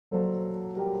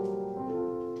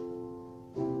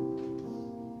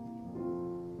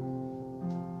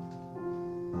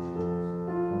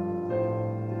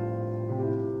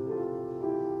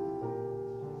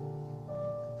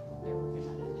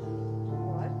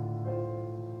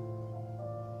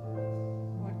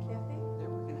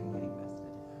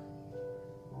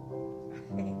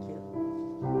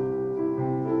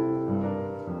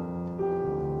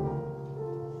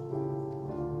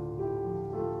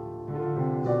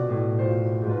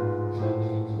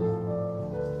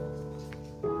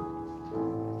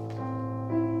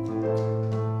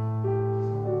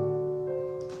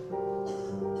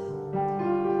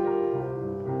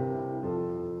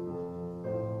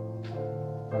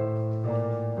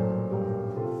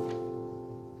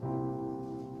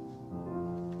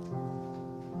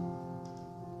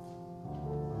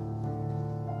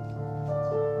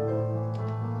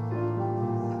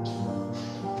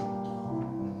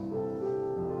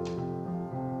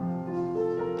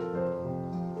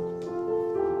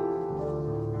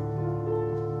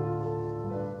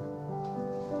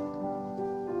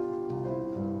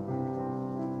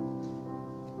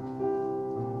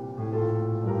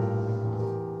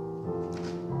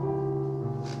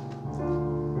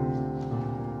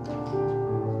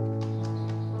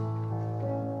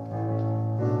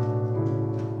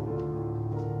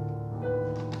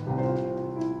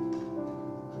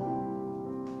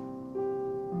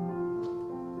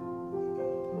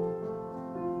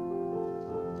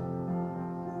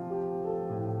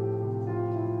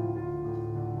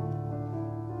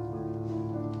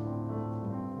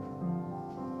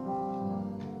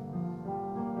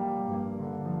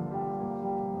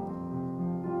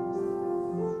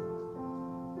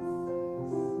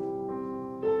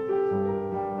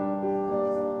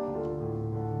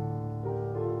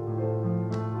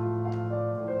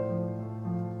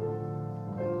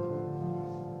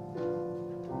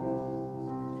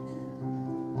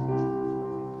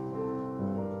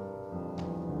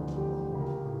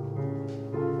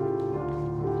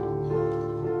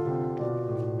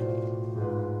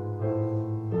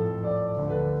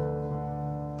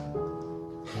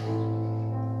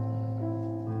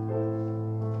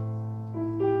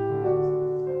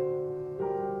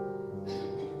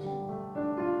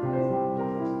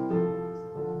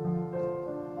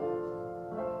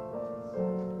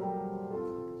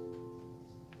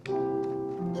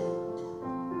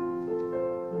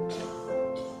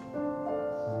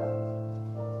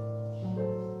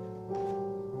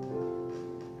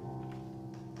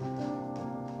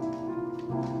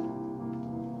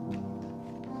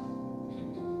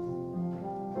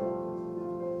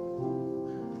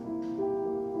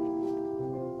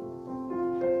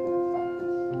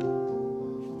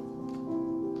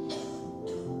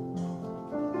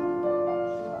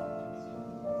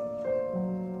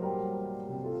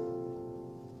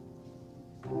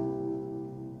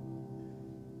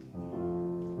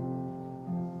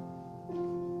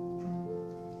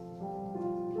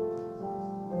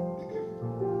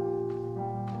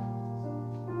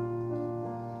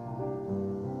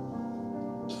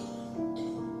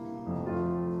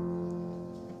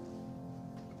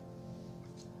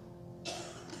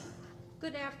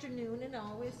afternoon, and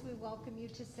always we welcome you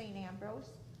to St.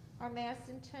 Ambrose. Our Mass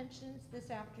intentions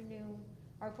this afternoon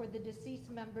are for the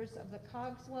deceased members of the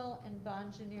Cogswell and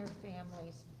Bonjour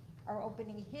families. Our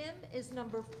opening hymn is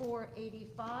number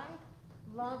 485,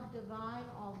 Love Divine,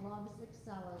 All Loves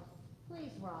Excelleth.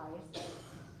 Please rise.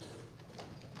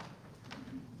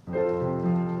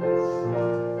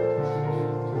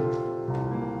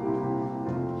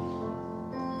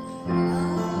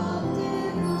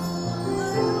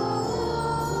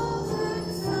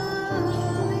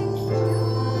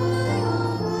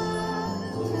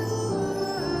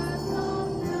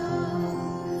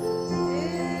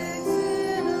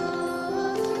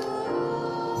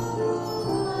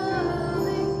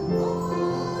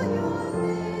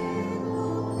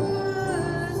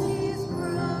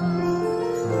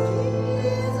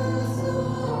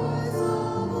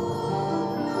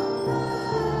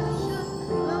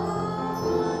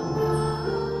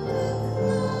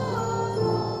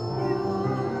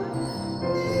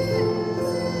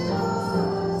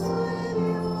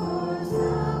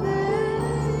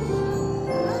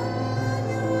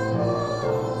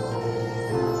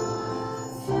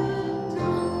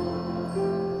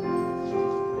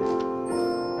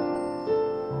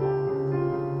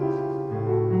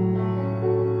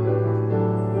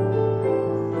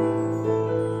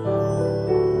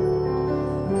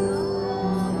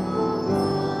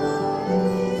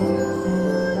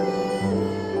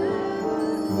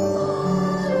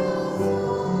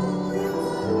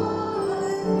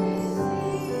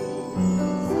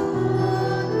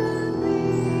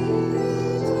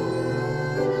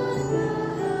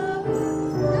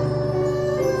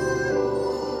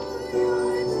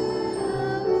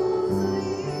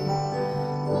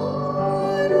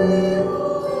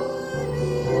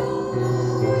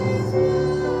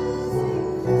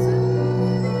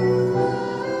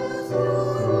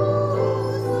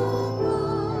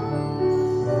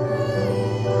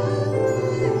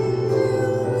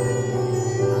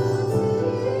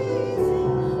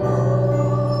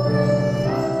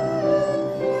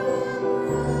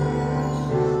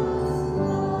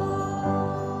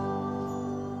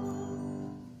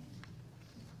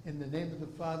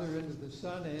 Father, and of the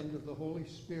Son, and of the Holy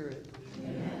Spirit.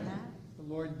 Amen. The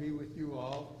Lord be with you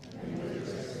all. And with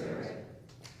your spirit.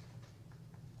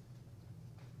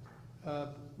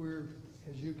 We're,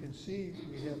 as you can see,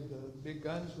 we have the big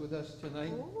guns with us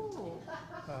tonight.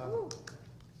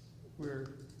 We're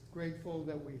grateful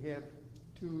that we have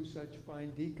two such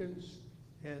fine deacons,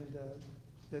 and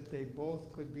that they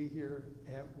both could be here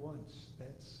at once.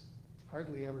 That's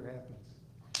hardly ever happens.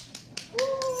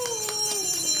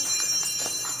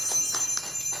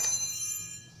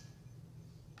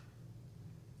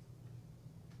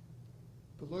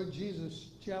 The Lord Jesus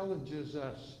challenges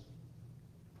us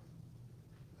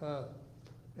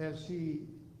as he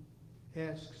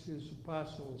asks his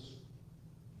apostles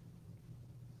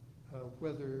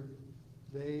whether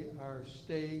they are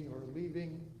staying or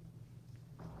leaving.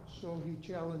 So he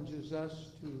challenges us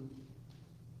to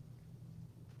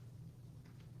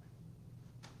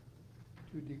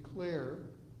declare,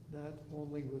 not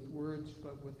only with words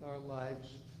but with our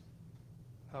lives,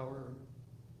 our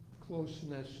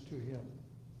closeness to him.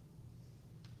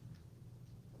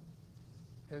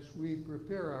 As we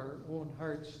prepare our own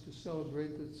hearts to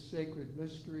celebrate the sacred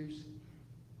mysteries,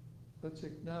 let's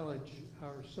acknowledge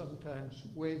our sometimes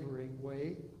wavering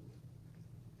way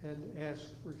and ask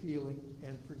for healing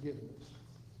and forgiveness.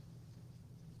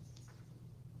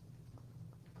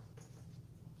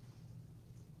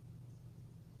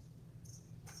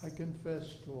 I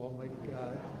confess to Almighty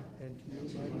God and to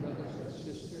you, my brothers and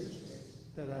sisters,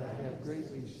 that I have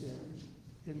greatly sinned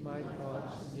in my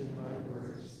thoughts and in my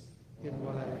words, in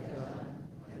what I have done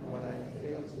and what I have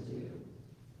failed to do,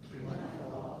 through my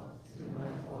fault, through my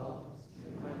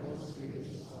most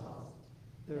grievous fault.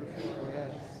 Therefore I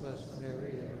ask Blessed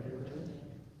Mary, our Virgin,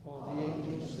 all the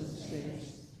angels and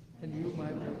saints, and you,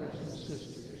 my brothers and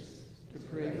sisters, to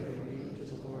pray for me to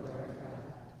the Lord our God.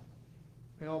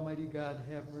 May Almighty God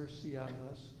have mercy on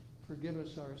us, forgive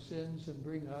us our sins, and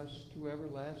bring us to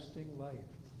everlasting life.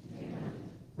 Amen.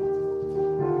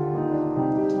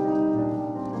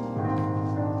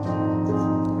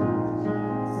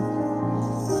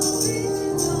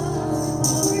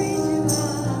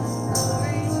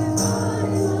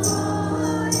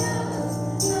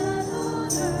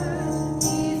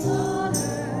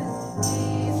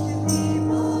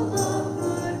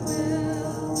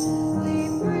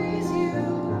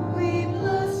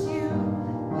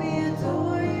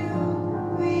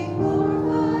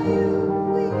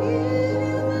 We give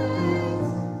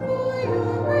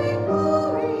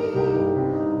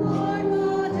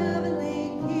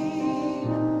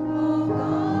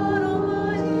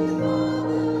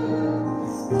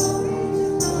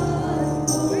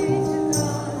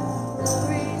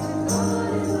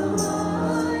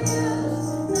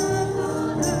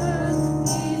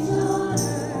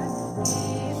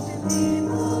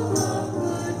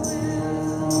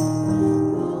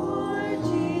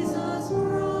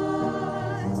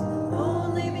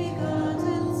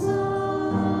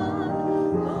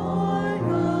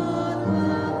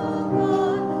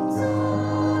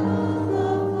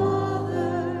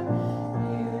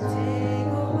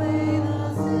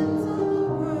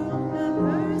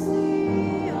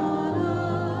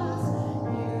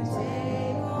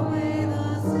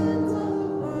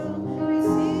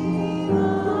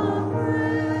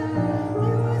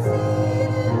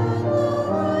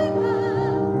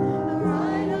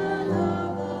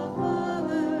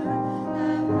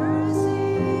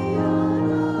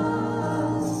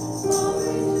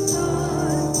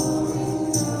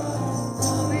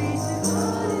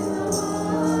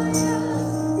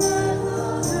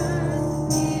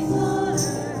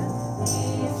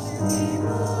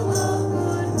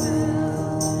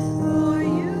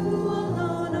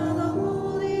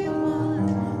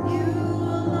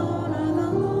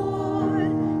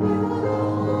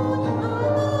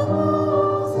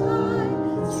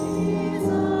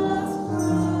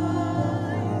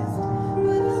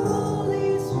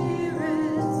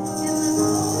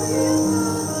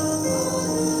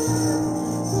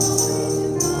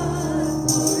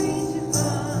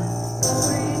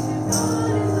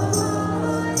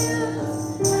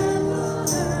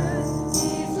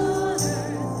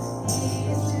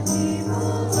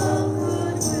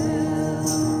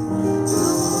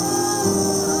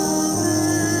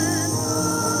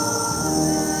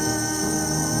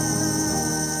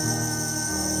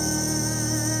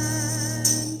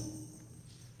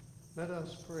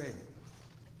us pray.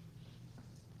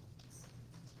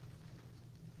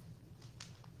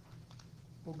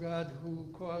 O God, who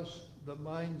caused the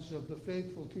minds of the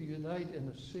faithful to unite in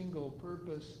a single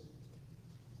purpose,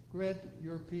 grant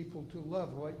your people to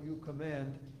love what you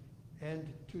command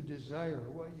and to desire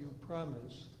what you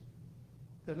promise,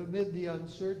 that amid the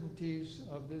uncertainties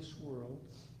of this world,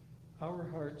 our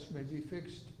hearts may be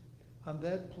fixed on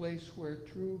that place where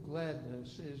true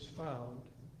gladness is found.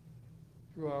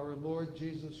 Through our Lord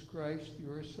Jesus Christ,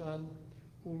 your Son,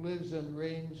 who lives and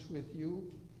reigns with you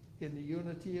in the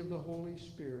unity of the Holy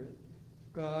Spirit,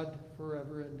 God,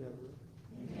 forever and ever.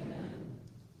 Amen.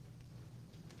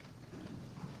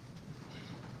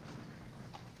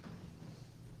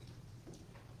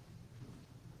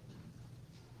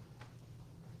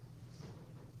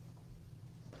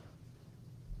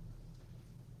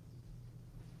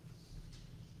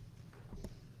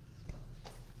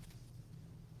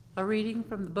 A reading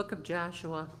from the book of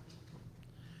Joshua.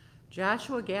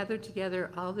 Joshua gathered together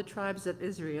all the tribes of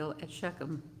Israel at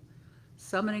Shechem,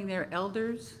 summoning their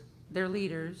elders, their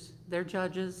leaders, their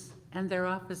judges, and their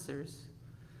officers.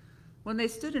 When they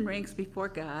stood in ranks before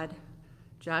God,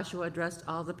 Joshua addressed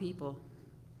all the people.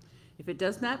 If it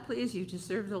does not please you to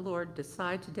serve the Lord,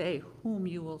 decide today whom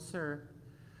you will serve,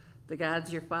 the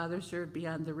gods your fathers served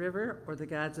beyond the river, or the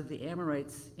gods of the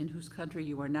Amorites in whose country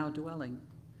you are now dwelling.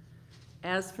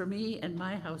 As for me and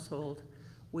my household,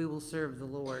 we will serve the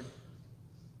Lord.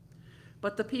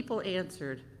 But the people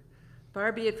answered,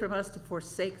 far be it from us to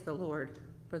forsake the Lord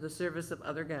for the service of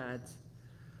other gods.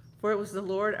 For it was the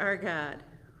Lord our God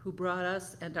who brought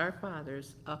us and our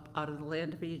fathers up out of the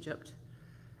land of Egypt,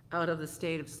 out of the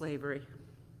state of slavery.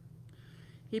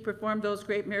 He performed those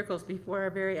great miracles before our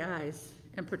very eyes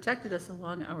and protected us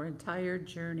along our entire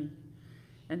journey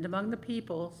and among the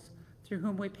peoples through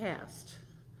whom we passed.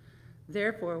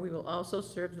 Therefore, we will also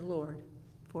serve the Lord,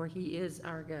 for he is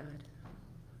our God.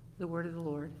 The word of the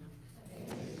Lord.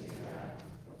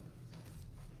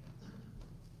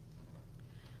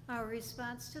 Our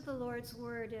response to the Lord's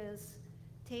word is,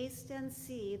 taste and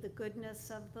see the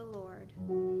goodness of the Lord.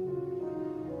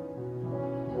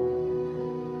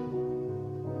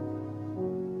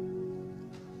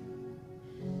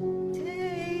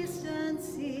 Taste and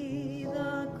see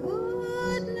the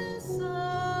goodness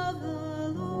of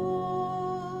the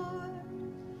Lord.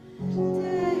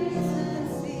 Taste and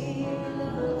see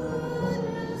the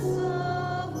goodness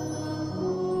of the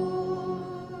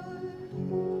Lord.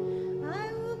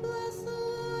 I will bless the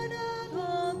Lord at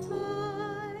all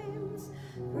times.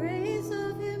 Praise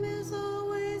of him is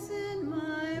always in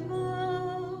my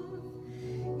mouth.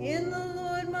 In the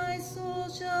Lord my soul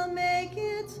shall make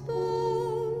its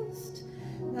boast.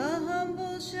 The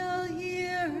humble shall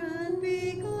hear and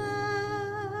be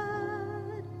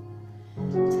glad.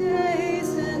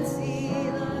 Taste and see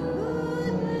the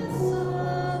goodness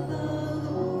of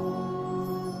the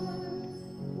Lord.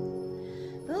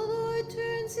 The Lord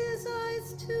turns his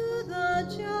eyes to the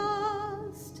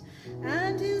just,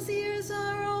 and his ears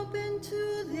are open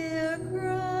to their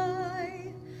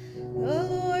cry. The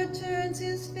Lord turns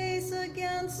his face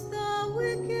against the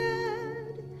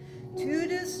wicked, to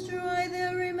destroy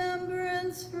their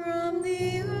remembrance from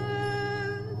the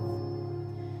earth.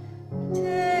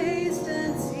 Taste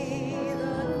and see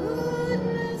the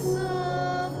goodness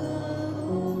of the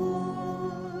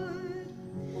Lord.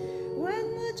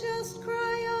 When the just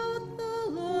cry out, the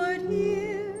Lord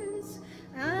hears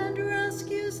and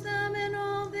rescues them in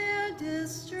all their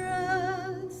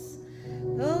distress.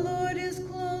 The Lord is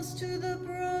close to the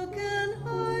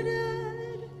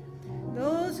brokenhearted.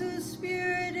 Those whose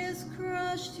spirit is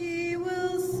crushed, he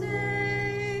will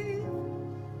save.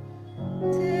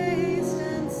 Taste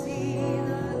and see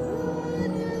the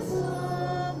goodness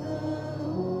of the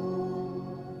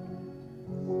Lord.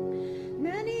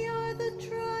 Many are the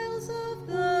trials of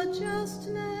the just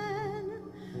man,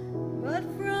 but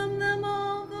from them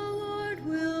all the Lord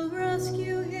will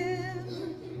rescue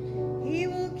him. He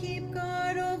will keep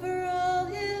guard over all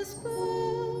his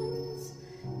bones.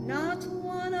 Not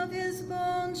one of his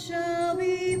bones shall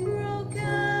be broken.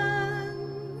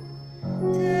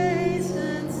 Taste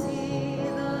and see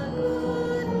the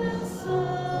goodness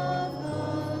of the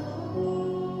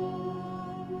Lord.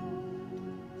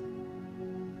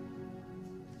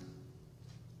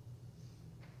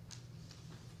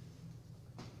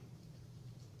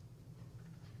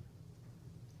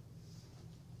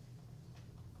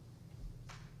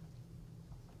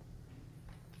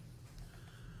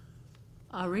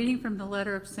 A reading from the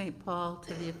letter of St. Paul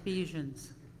to the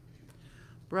Ephesians.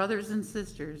 Brothers and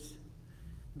sisters,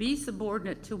 be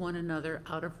subordinate to one another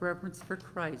out of reverence for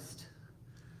Christ.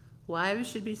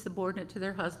 Wives should be subordinate to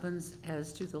their husbands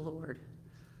as to the Lord.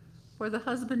 For the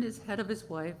husband is head of his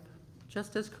wife,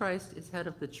 just as Christ is head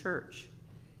of the church,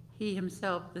 he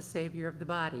himself the Savior of the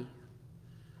body.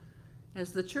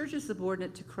 As the church is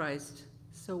subordinate to Christ,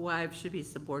 so wives should be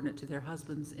subordinate to their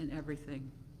husbands in everything.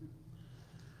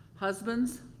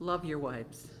 Husbands, love your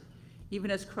wives, even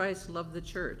as Christ loved the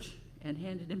church and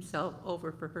handed himself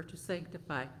over for her to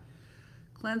sanctify,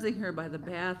 cleansing her by the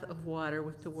bath of water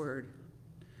with the word,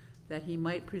 that he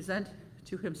might present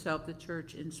to himself the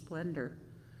church in splendor,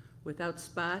 without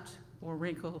spot or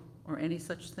wrinkle or any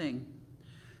such thing,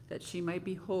 that she might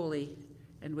be holy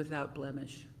and without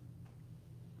blemish.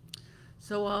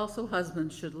 So also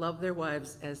husbands should love their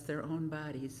wives as their own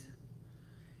bodies.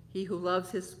 He who loves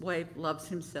his wife loves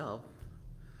himself.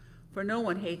 For no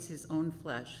one hates his own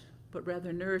flesh, but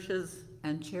rather nourishes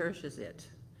and cherishes it,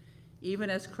 even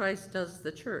as Christ does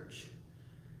the church,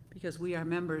 because we are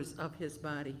members of his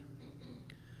body.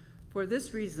 For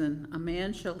this reason, a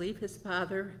man shall leave his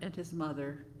father and his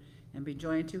mother and be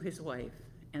joined to his wife,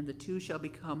 and the two shall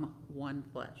become one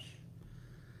flesh.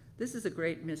 This is a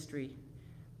great mystery,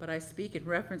 but I speak in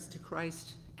reference to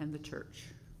Christ and the church.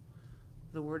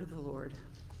 The word of the Lord.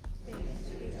 Thanks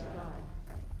be to God.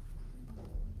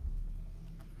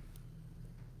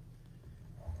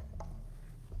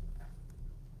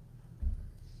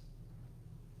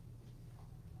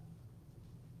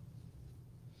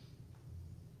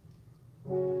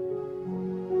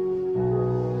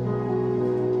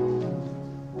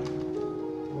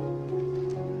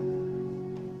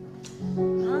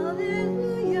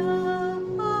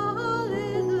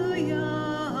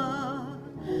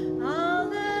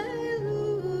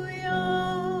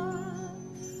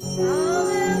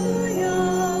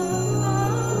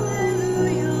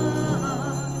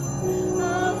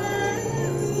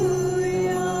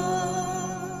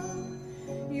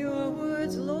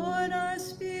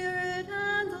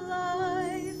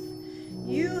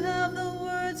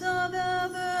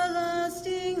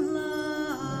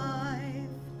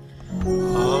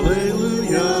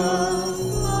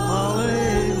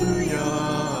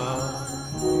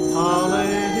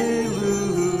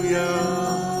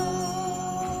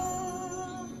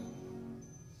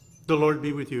 The Lord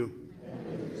be with you.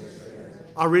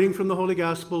 Our reading from the Holy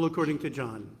Gospel according to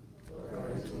John.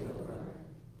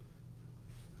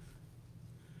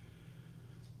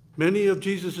 Many of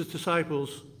Jesus'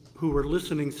 disciples who were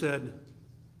listening said,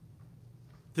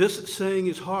 "This saying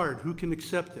is hard. Who can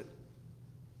accept it?"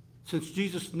 Since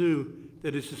Jesus knew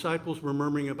that his disciples were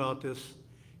murmuring about this,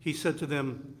 he said to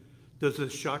them, "Does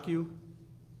this shock you?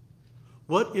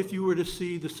 What if you were to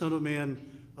see the Son of Man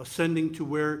ascending to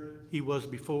where he was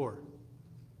before?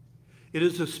 It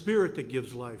is the Spirit that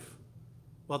gives life,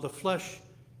 while the flesh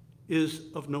is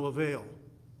of no avail.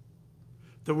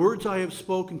 The words I have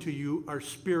spoken to you are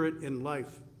spirit and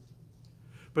life,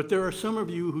 but there are some of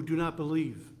you who do not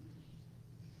believe."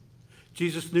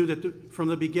 Jesus knew that from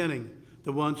the beginning,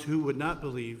 the ones who would not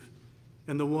believe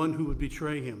and the one who would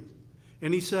betray him.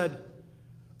 And he said,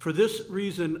 "For this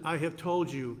reason I have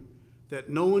told you that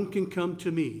no one can come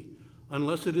to me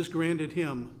unless it is granted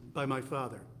him by my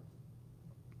Father."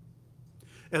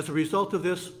 As a result of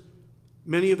this,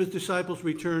 many of his disciples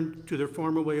returned to their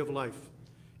former way of life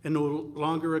and no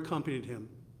longer accompanied him.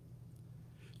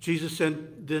 Jesus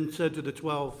then said to the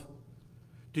 12,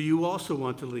 "Do you also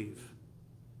want to leave?"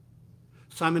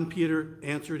 Simon Peter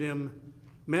answered him,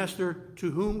 "Master,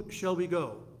 to whom shall we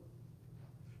go?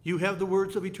 You have the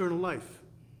words of eternal life.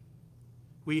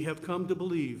 We have come to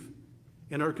believe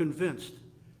and are convinced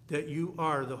that you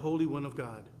are the Holy One of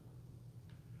God."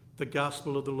 The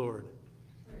Gospel of the Lord.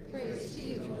 Praise to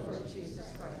you, Lord Jesus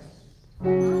Christ.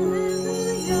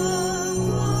 Alleluia,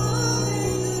 alleluia,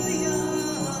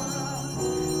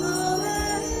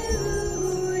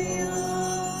 alleluia.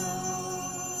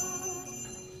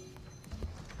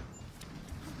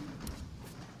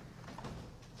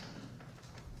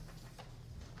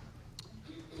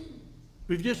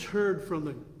 We've just heard from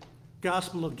the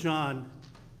Gospel of John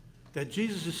that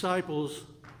Jesus' disciples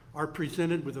are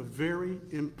presented with a very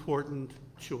important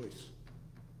choice.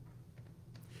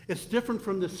 It's different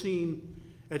from the scene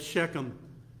at Shechem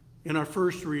in our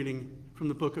first reading from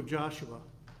the book of Joshua.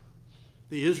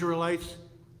 The Israelites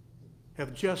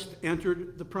have just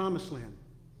entered the Promised Land.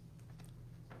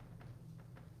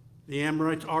 The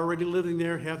Amorites already living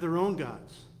there have their own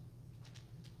gods,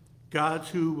 gods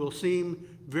who will seem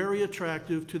very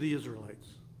attractive to the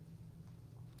Israelites.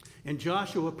 And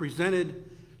Joshua presented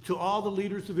to all the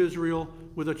leaders of Israel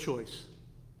with a choice.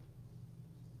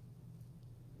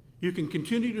 You can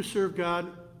continue to serve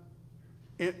God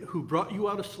who brought you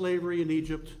out of slavery in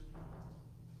Egypt,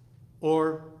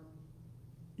 or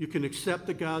you can accept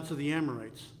the gods of the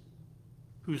Amorites,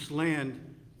 whose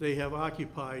land they have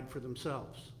occupied for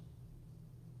themselves.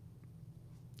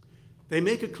 They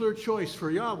make a clear choice for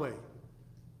Yahweh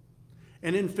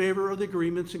and in favor of the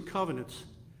agreements and covenants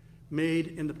made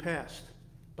in the past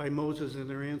by Moses and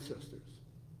their ancestors.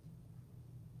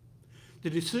 The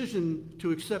decision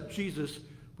to accept Jesus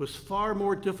was far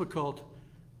more difficult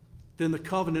than the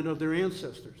covenant of their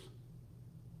ancestors.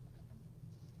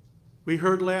 We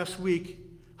heard last week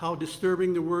how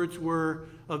disturbing the words were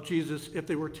of Jesus if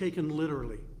they were taken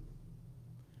literally.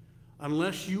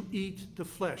 Unless you eat the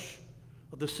flesh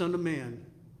of the Son of Man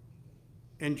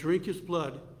and drink his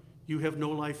blood, you have no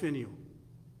life in you.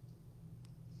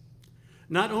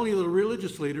 Not only the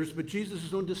religious leaders, but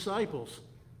Jesus' own disciples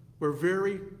were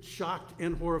very shocked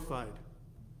and horrified.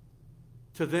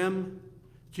 To them,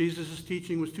 Jesus'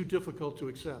 teaching was too difficult to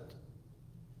accept.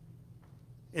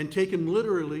 And taken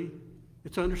literally,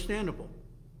 it's understandable.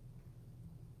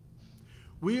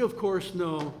 We, of course,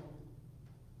 know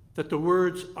that the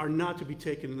words are not to be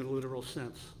taken in the literal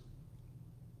sense.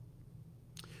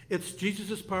 It's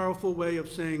Jesus' powerful way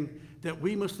of saying that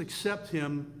we must accept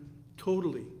him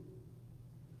totally,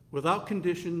 without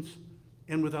conditions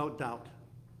and without doubt.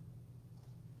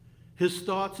 His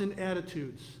thoughts and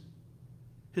attitudes,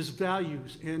 his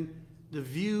values, and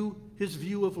his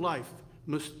view of life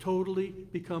must totally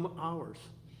become ours.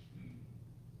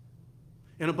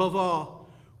 And above all,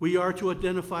 we are to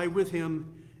identify with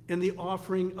him in the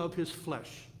offering of his flesh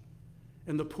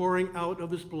and the pouring out of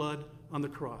his blood on the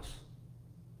cross,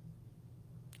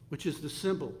 which is the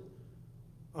symbol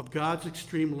of God's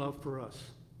extreme love for us.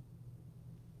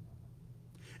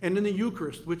 And in the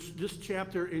Eucharist, which this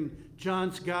chapter in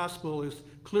John's Gospel is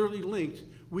clearly linked,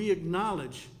 we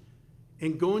acknowledge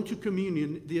and go into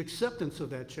communion the acceptance of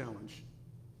that challenge.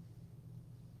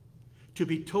 To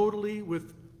be totally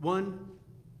one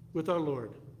with our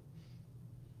Lord.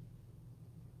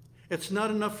 It's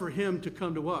not enough for him to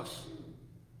come to us.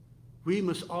 We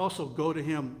must also go to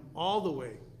him all the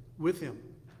way with him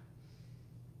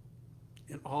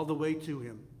and all the way to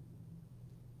him.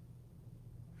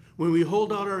 When we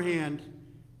hold out our hand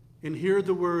and hear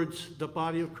the words, the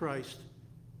body of Christ,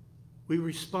 we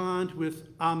respond with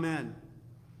amen.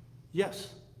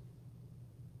 Yes.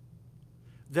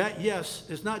 That yes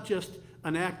is not just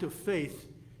an act of faith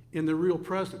in the real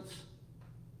presence,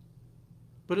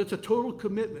 but it's a total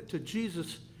commitment to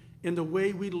Jesus in the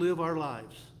way we live our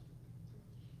lives.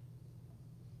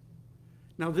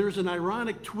 Now, there's an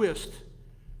ironic twist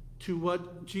to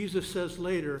what Jesus says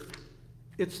later.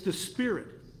 It's the Spirit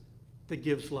that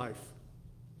gives life.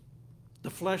 The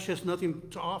flesh has nothing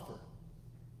to offer.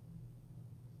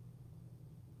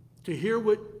 To hear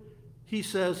what he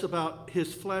says about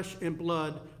his flesh and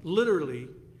blood literally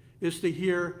is to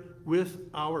hear with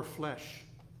our flesh,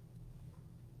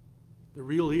 the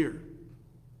real ear.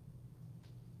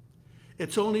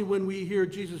 It's only when we hear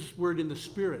Jesus' word in the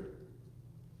Spirit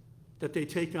that they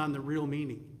take on the real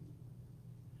meaning.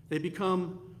 They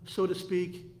become, so to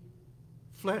speak,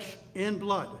 flesh and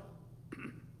blood.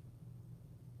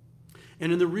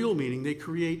 And in the real meaning, they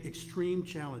create extreme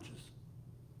challenges.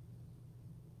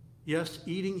 Yes,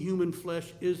 eating human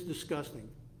flesh is disgusting,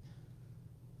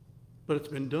 but it's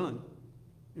been done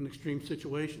in extreme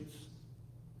situations.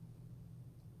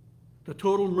 The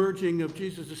total merging of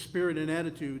Jesus' spirit and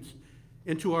attitudes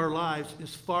into our lives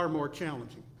is far more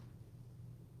challenging.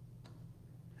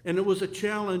 And it was a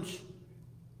challenge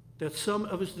that some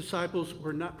of his disciples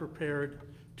were not prepared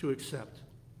to accept.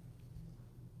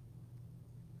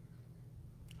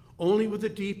 Only with a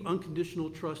deep,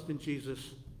 unconditional trust in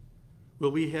Jesus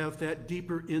will we have that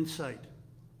deeper insight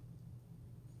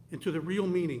into the real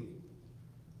meaning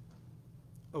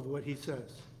of what he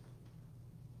says.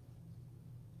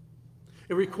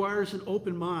 It requires an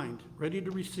open mind, ready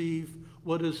to receive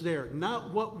what is there,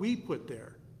 not what we put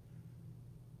there,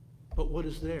 but what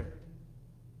is there.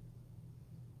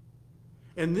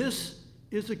 And this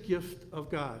is a gift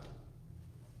of God.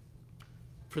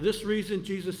 For this reason,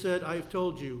 Jesus said, I have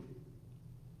told you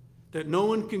that no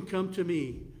one can come to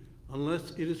me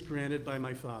unless it is granted by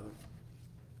my Father.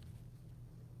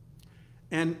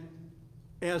 And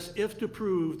as if to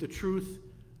prove the truth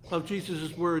of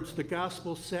Jesus' words, the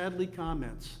gospel sadly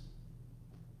comments,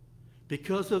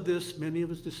 because of this, many of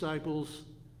his disciples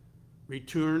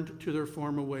returned to their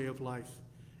former way of life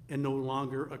and no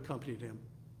longer accompanied him.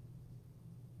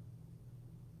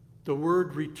 The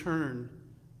word return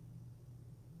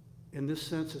in this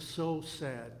sense is so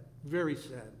sad, very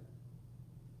sad.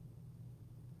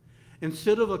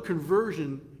 Instead of a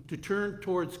conversion to turn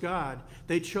towards God,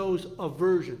 they chose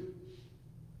aversion,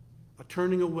 a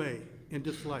turning away and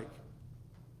dislike.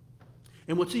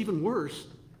 And what's even worse,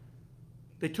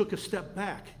 they took a step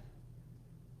back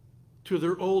to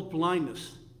their old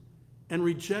blindness and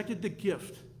rejected the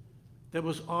gift that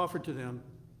was offered to them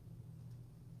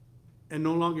and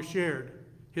no longer shared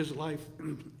his life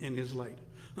and his light.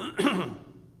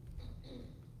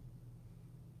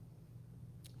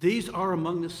 These are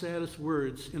among the saddest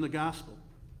words in the gospel.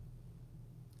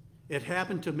 It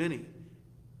happened to many,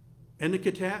 and it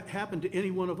could happen to any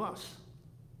one of us.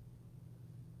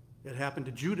 It happened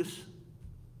to Judas,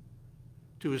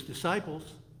 to his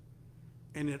disciples,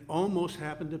 and it almost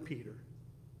happened to Peter.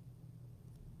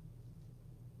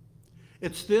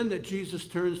 It's then that Jesus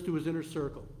turns to his inner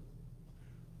circle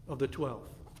of the 12.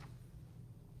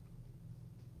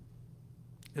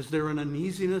 Is there an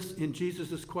uneasiness in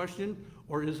Jesus' question,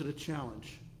 or is it a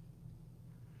challenge?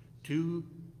 Do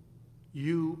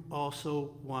you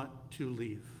also want to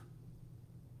leave?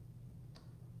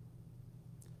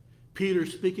 Peter,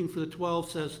 speaking for the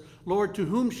 12, says, Lord, to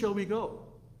whom shall we go?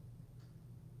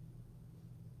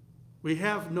 You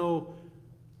have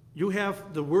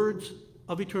the words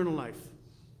of eternal life.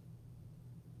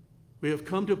 We have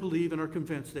come to believe and are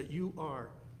convinced that you are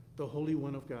the Holy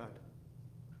One of God.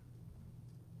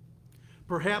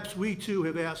 Perhaps we too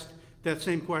have asked that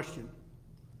same question.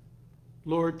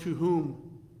 Lord, to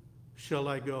whom shall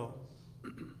I go?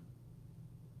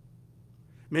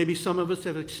 Maybe some of us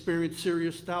have experienced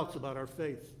serious doubts about our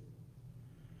faith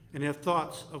and have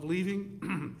thoughts of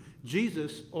leaving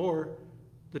Jesus or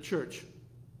the church.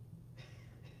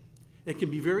 It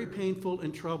can be very painful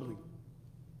and troubling.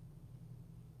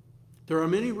 There are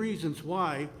many reasons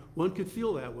why one could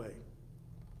feel that way.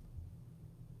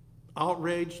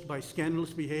 Outraged by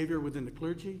scandalous behavior within the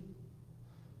clergy,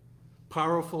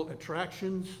 powerful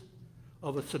attractions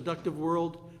of a seductive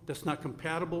world that's not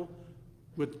compatible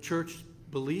with church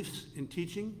beliefs and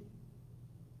teaching,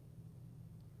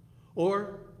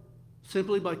 or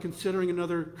simply by considering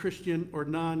another Christian or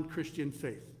non-Christian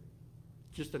faith,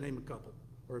 just to name a couple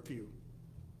or a few.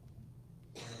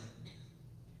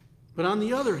 But on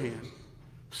the other hand,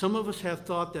 some of us have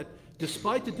thought that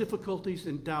despite the difficulties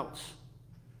and doubts,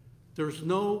 there's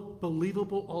no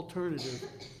believable alternative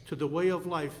to the way of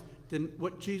life than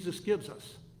what Jesus gives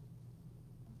us.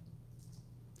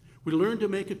 We learn to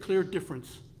make a clear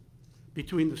difference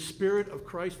between the spirit of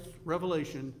Christ's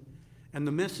revelation and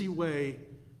the messy way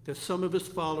that some of his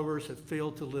followers have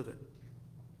failed to live it.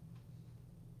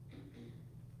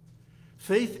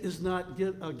 Faith is not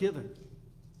a given.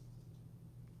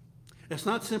 It's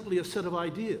not simply a set of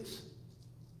ideas.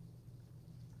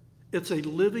 It's a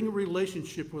living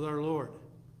relationship with our Lord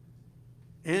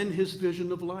and his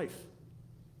vision of life.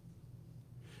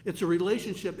 It's a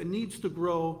relationship that needs to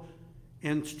grow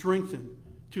and strengthen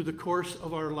through the course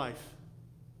of our life.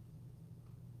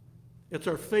 It's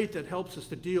our faith that helps us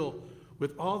to deal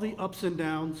with all the ups and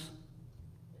downs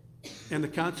and the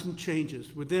constant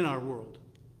changes within our world.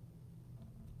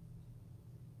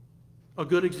 A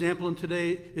good example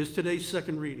is today's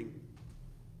second reading.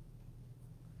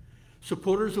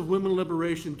 Supporters of women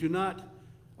liberation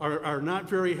are not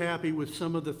very happy with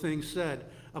some of the things said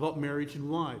about marriage and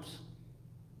wives.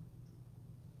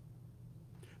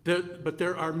 But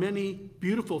there are many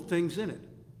beautiful things in it.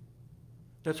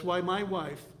 That's why my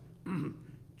wife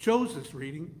chose this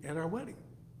reading at our wedding.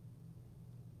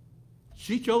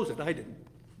 She chose it, I didn't.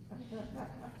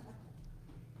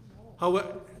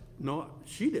 However, no,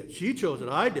 she did. She chose it,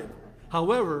 I didn't.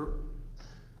 However,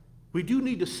 we do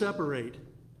need to separate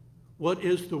what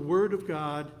is the Word of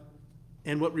God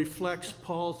and what reflects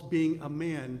Paul's being a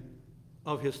man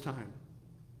of his time.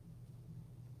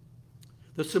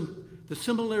 The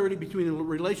similarity between the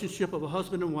relationship of a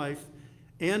husband and wife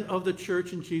and of the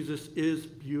church and Jesus is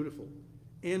beautiful,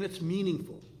 and it's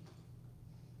meaningful.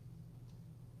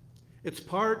 It's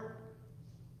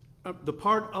the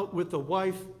part with the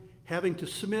wife having to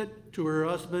submit to her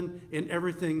husband in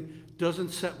everything doesn't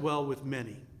set well with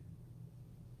many,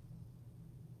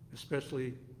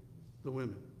 especially the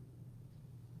women.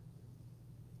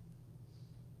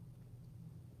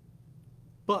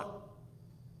 But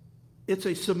it's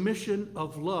a submission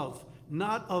of love,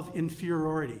 not of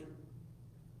inferiority.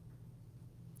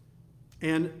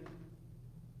 And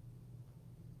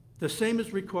the same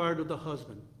is required of the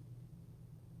husband,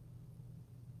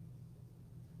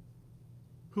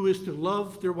 who is to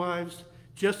love their wives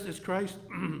just as Christ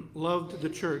loved the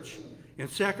church and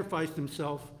sacrificed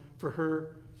himself for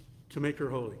her to make her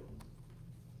holy.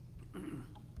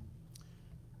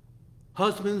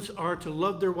 Husbands are to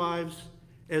love their wives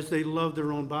as they love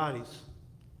their own bodies.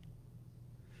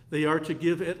 They are to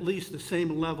give at least the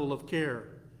same level of care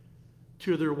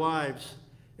to their wives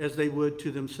as they would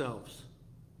to themselves.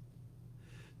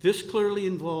 This clearly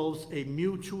involves a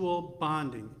mutual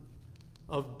bonding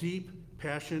of deep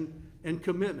passion and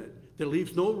commitment that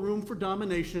leaves no room for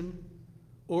domination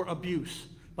or abuse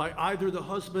by either the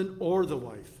husband or the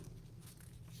wife.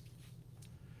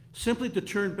 Simply to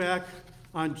turn back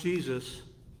on Jesus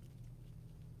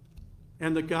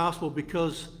and the gospel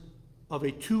because of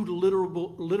a too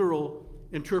literal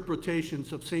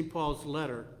interpretations of St. Paul's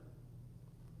letter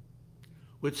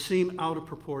would seem out of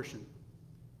proportion.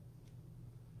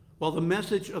 While the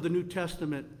message of the New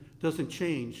Testament doesn't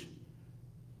change,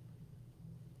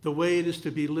 the way it is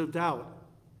to be lived out,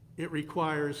 it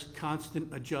requires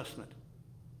constant adjustment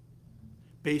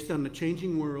based on the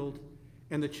changing world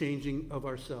and the changing of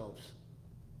ourselves.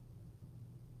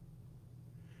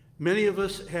 Many of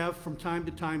us have from time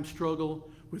to time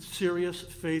struggled with serious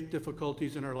faith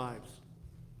difficulties in our lives.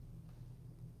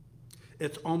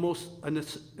 It's almost a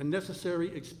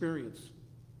necessary experience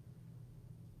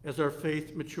as our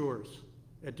faith matures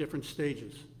at different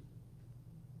stages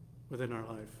within our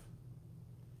life.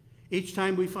 Each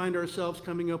time we find ourselves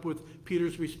coming up with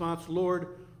Peter's response,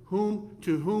 Lord,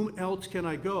 to whom else can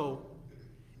I go?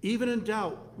 Even in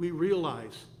doubt, we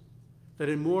realize that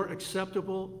a more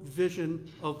acceptable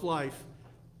vision of life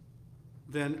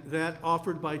than that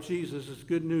offered by Jesus as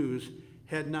good news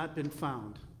had not been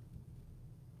found.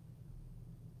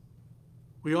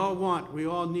 We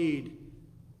all need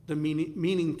the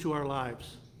meaning to our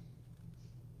lives.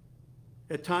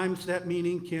 At times, that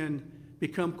meaning can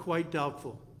become quite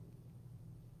doubtful.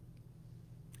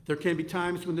 There can be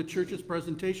times when the church's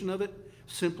presentation of it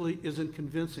simply isn't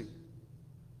convincing.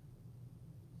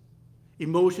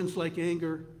 Emotions like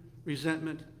anger,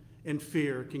 resentment, and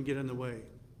fear can get in the way.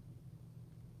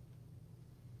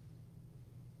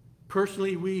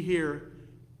 Personally, we here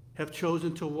have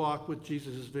chosen to walk with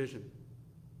Jesus' vision.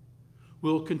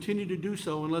 We'll continue to do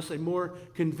so unless a more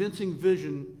convincing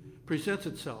vision presents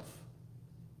itself.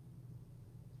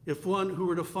 If one who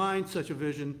were to find such a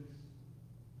vision,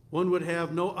 one would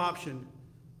have no option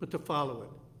but to follow it.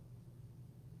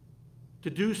 To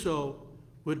do so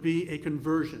would be a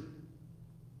conversion.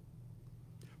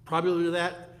 Probably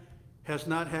that has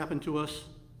not happened to us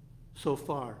so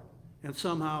far, and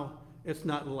somehow it's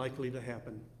not likely to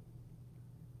happen.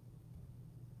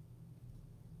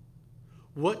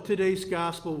 What today's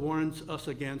gospel warns us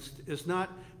against is not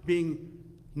being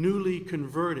newly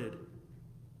converted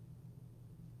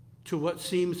to what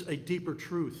seems a deeper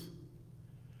truth,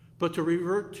 but to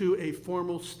revert to a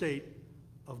formal state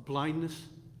of blindness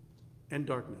and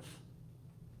darkness.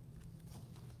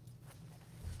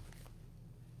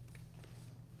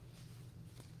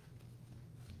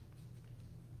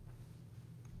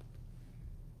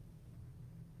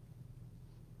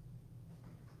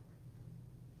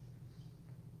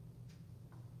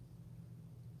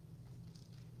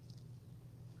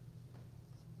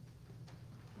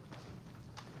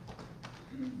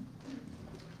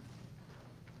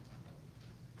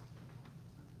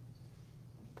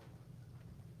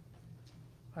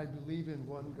 I believe in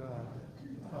one God,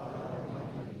 Father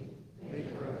Almighty,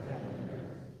 maker of heaven and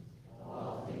earth,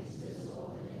 all things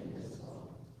visible and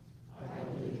invisible. I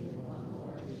believe in one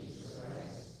Lord Jesus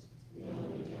Christ, the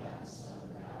only begotten Son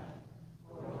of God,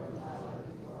 born of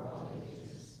Father before all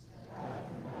ages, God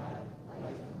from God,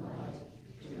 light from light,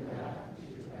 true God from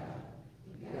true God,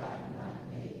 begotten, not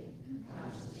made,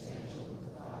 consubstantial with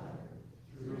the Father,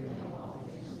 through him all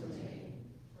things were made.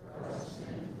 For us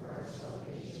men, for our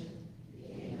salvation,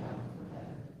 came down from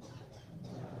heaven.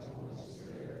 The Holy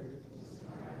Spirit was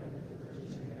incarnate of the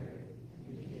Virgin Mary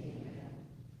and became man.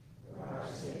 For our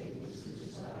sake, he was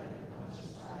crucified under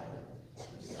Pontius Pilate.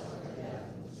 He suffered death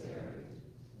and was buried,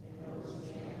 and rose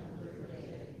again on the third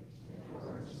day, in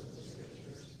accordance with the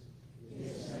Scriptures. He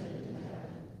ascended into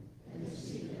heaven and is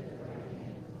seated at the right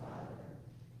hand of the Father.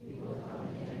 He will come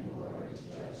again in glory to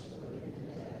judge the living and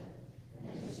the dead,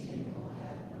 and his kingdom will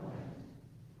have no end.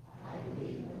 I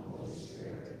believe in the Holy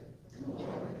Spirit, the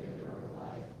Lord, giver of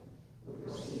life, who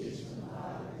proceeds from the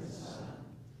Father and the Son,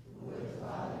 who with the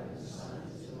Father and the Son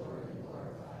is adored and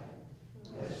glorified,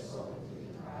 who has spoken through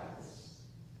the prophets.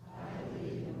 I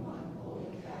believe in one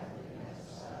holy Catholic and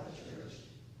Apostolic Church.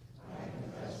 I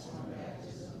confess one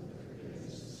baptism for the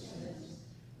forgiveness of sins,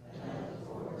 and I look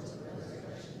forward to the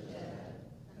resurrection of the dead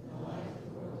and the life of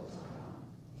the world to come.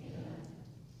 Amen.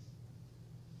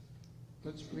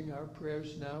 Let's bring our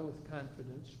prayers now with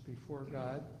confidence before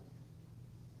God.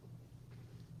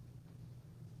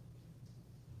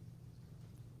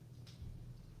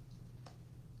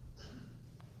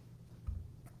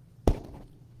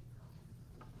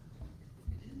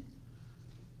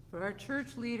 For our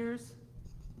church leaders,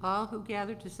 all who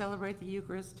gather to celebrate the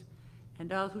Eucharist,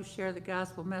 and all who share the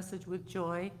gospel message with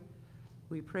joy,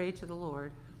 we pray to the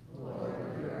Lord. Lord,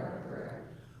 hear our prayer.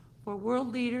 For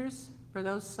world leaders, for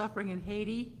those suffering in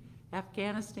Haiti,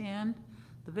 Afghanistan,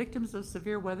 the victims of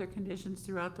severe weather conditions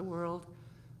throughout the world,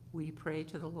 we pray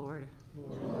to the Lord.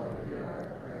 Lord, hear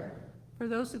our prayer. For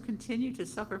those who continue to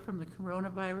suffer from the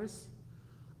coronavirus,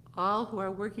 all who are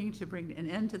working to bring an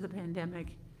end to the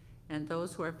pandemic, and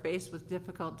those who are faced with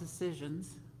difficult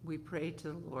decisions, we pray to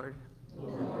the Lord.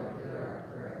 Lord, hear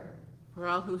our prayer. For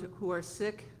all who are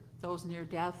sick, those near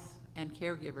death, and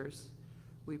caregivers,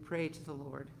 we pray to the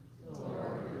Lord.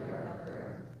 Lord, hear our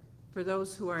prayer. For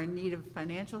those who are in need of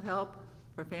financial help,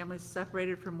 for families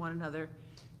separated from one another,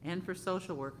 and for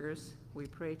social workers, we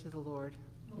pray to the Lord.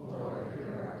 Lord,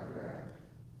 hear our prayer.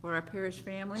 For our parish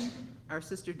family, our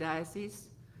sister diocese,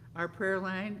 our prayer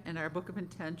line, and our book of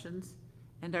intentions,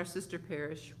 and our sister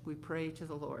parish, we pray to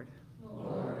the Lord.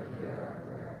 Lord, hear our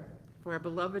prayer. For our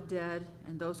beloved dead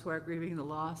and those who are grieving the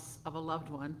loss of a loved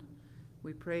one,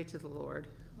 we pray to the Lord.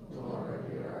 Lord,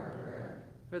 hear our prayer.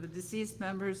 For the deceased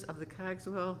members of the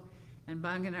Cogswell and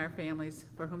Banganar families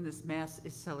for whom this Mass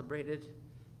is celebrated,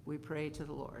 we pray to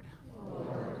the Lord.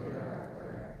 Lord, hear our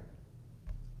prayer.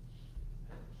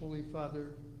 Holy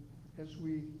Father, as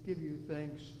we give you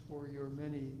thanks for your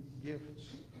many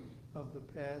gifts of the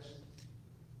past,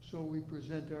 so we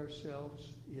present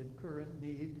ourselves in current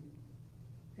need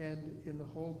and in the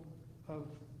hope of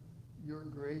your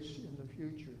grace in the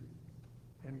future.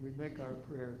 And we make our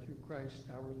prayer through Christ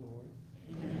our Lord.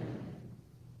 Amen.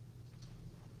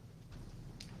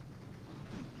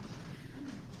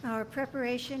 Our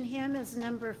preparation hymn is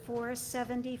number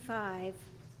 475,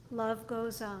 Love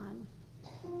Goes On.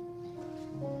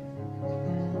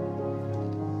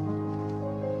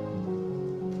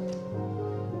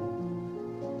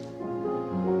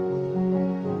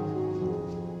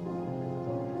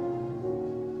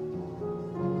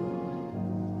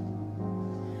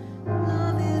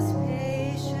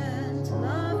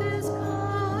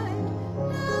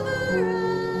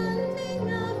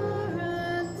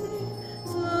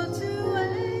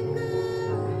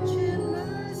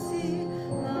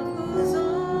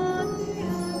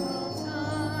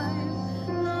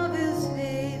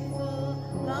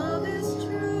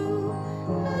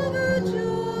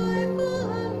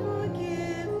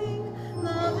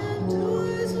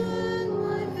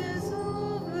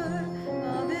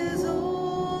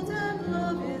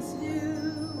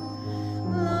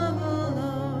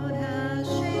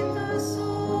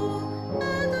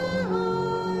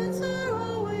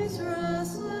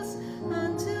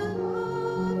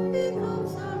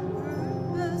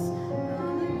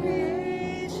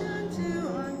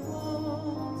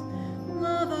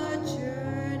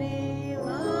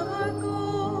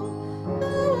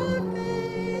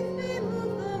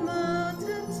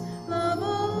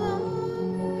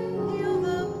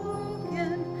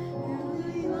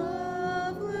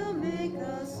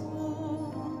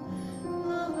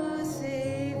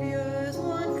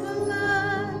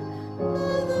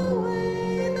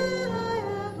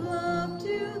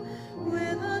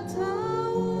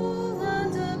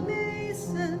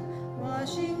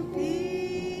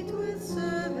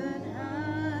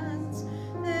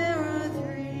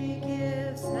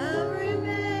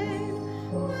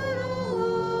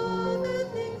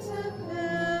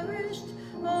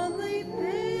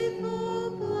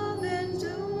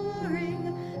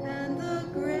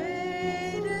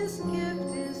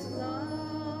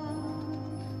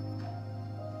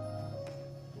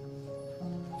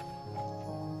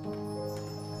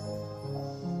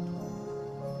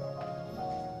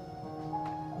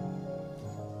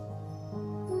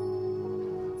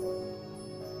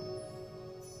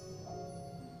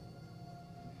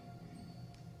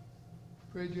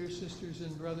 Pray, dear sisters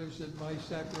and brothers, that my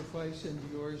sacrifice and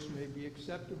yours may be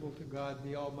acceptable to God,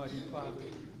 the Almighty Father.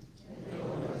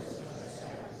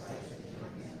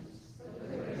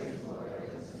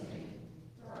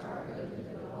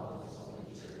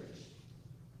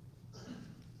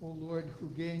 O Lord, who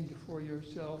gained for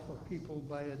yourself a people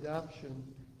by adoption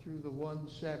through the one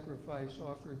sacrifice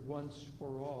offered once for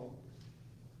all,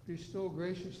 bestow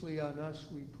graciously on us,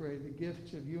 we pray, the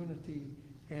gifts of unity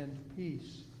and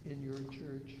peace in your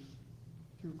church,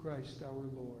 through Christ our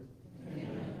Lord.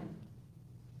 Amen.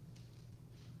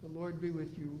 The Lord be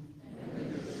with you. And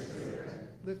with your spirit.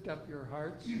 Lift up your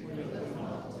hearts. We lift them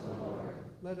up to the Lord.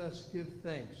 Let us give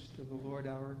thanks to the Lord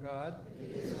our God.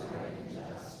 It is right and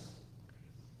just.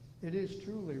 It is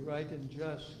truly right and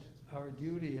just, our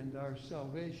duty and our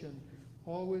salvation,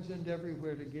 always and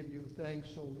everywhere to give you thanks,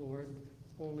 O Lord,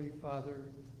 Holy Father,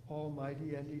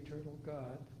 Almighty and eternal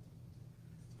God.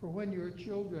 For when your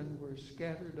children were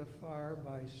scattered afar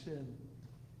by sin,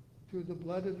 Through the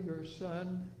blood of your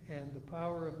Son and the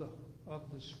power of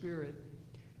the Spirit,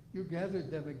 you gathered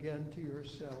them again to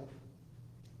yourself,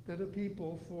 that a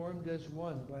people formed as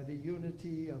one by the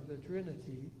unity of the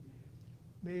Trinity,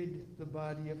 made the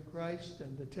body of Christ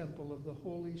and the temple of the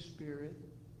Holy Spirit,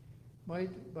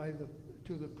 might,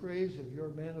 to the praise of your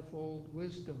manifold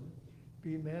wisdom,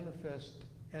 be manifest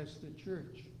as the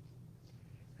church.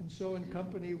 And so in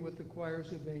company with the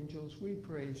choirs of angels, we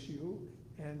praise you,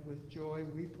 and with joy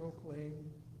we proclaim.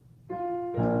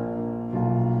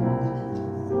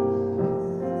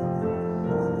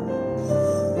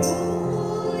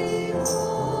 Holy,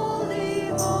 holy,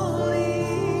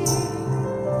 holy,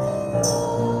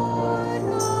 Lord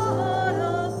God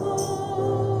of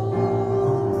hosts,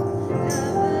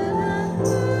 heaven and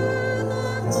earth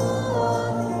are full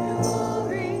of your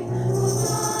glory.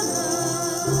 Hosanna,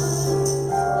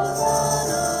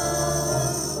 Hosanna,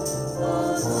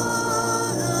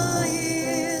 Hosanna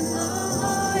in the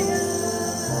highest.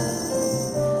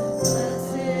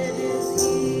 Blessed is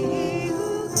he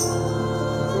who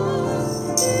comes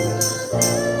in the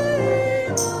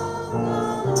name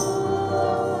of the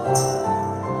Lord.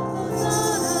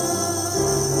 Hosanna,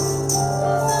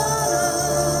 Hosanna,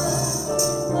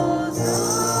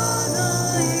 Hosanna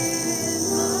in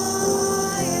the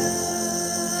highest.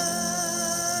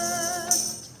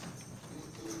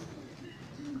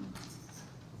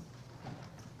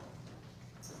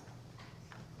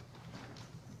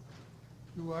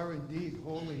 You are indeed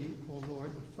holy, O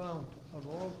Lord, the fount of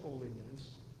all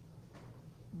holiness.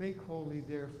 Make holy,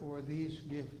 therefore, these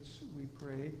gifts, we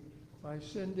pray, by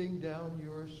sending down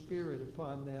your Spirit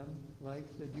upon them like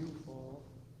the dewfall,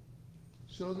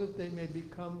 so that they may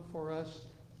become for us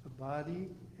the body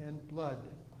and blood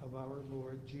of our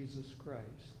Lord Jesus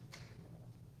Christ.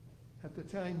 At the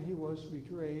time he was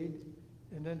betrayed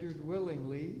and entered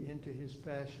willingly into his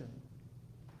passion,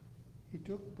 he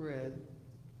took bread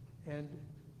and,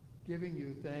 giving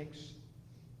you thanks,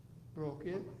 broke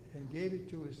it and gave it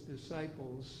to his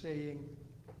disciples, saying,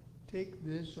 "Take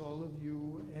this, all of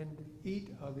you, and eat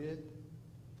of it,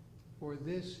 for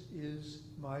this is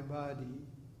my body,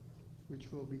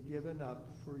 which will be given up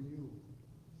for you."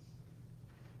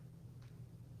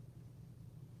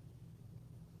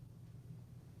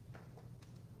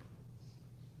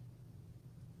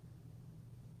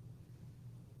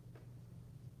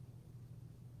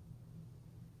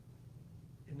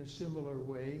 In a similar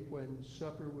way, when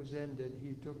supper was ended,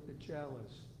 he took the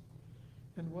chalice,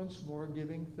 and once more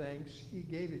giving thanks, he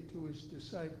gave it to his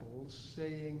disciples,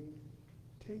 saying,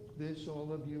 "Take this,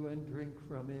 all of you, and drink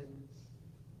from it,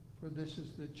 for this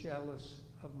is the chalice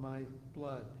of my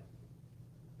blood,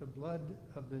 the blood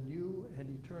of the new and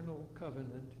eternal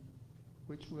covenant,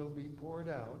 which will be poured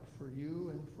out for you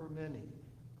and for many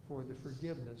for the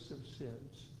forgiveness of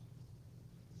sins.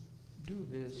 Do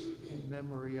this in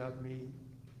memory of me."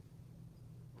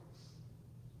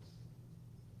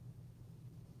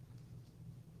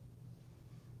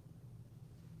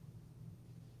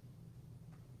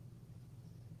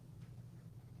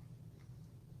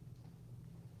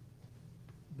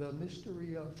 The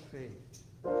mystery of faith.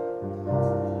 We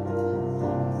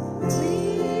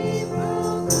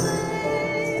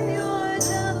proclaim your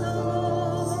death, O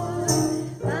Lord,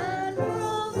 and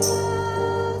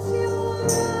profess your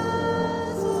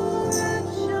resurrection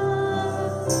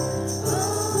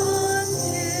until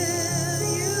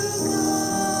you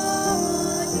come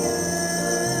again.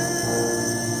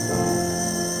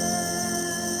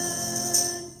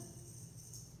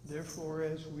 Therefore,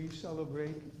 as we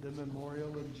celebrate the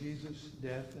memorial of Jesus'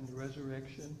 death and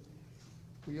resurrection,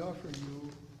 we offer you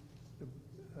the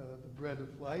bread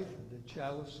of life and the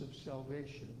chalice of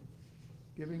salvation,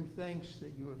 giving thanks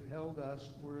that you have held us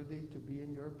worthy to be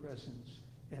in your presence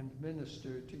and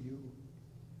minister to you.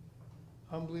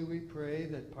 Humbly we pray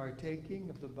that, partaking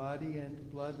of the body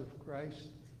and blood of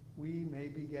Christ, we may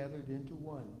be gathered into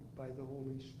one by the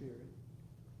Holy Spirit.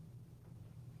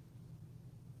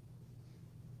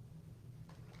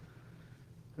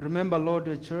 Remember, Lord,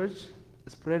 your church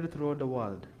spread throughout the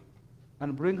world,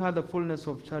 and bring her the fullness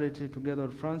of charity together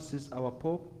with Francis, our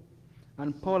Pope,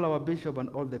 and Paul, our Bishop, and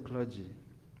all the clergy.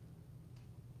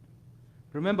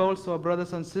 Remember also our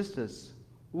brothers and sisters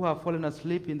who have fallen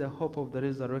asleep in the hope of the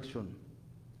resurrection,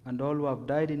 and all who have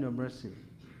died in your mercy.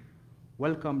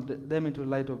 Welcome them into the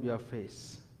light of your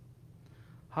face.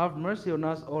 Have mercy on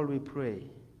us all, we pray,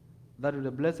 that with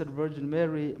the Blessed Virgin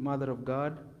Mary, Mother of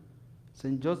God,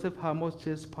 Saint Joseph, her most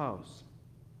chaste spouse,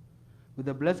 with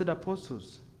the blessed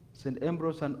apostles, Saint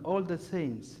Ambrose, and all the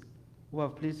saints who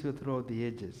have pleased you throughout the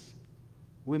ages,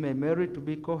 we may merit to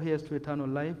be co-heirs to eternal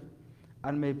life,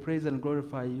 and may praise and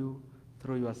glorify you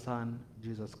through your Son,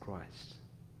 Jesus Christ.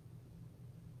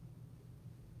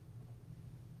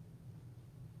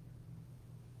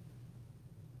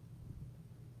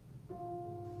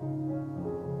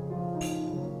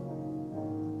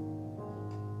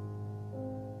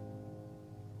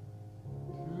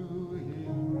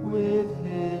 With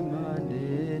him and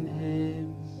in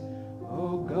him,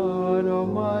 O God,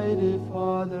 Almighty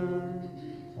Father,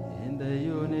 in the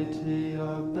unity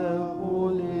of the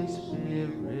Holy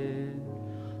Spirit,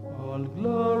 all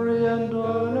glory and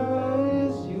honor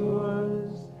is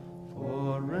yours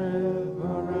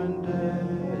forever and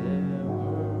ever.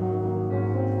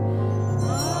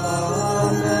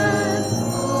 Amen.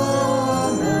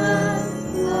 Amen.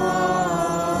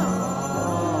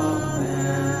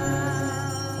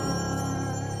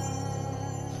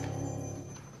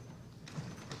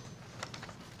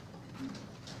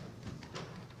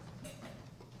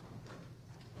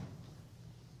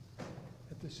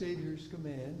 At the Savior's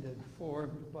command and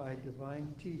formed by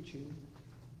divine teaching,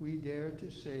 we dare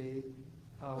to say,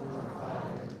 Our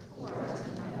Father, who art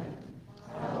in heaven,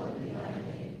 hallowed be thy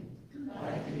name.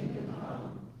 Thy kingdom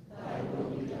come, thy will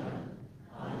be done,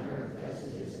 on earth as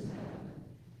it is in heaven.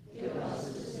 Give us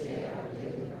this day our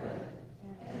daily bread,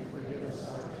 and forgive us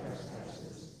our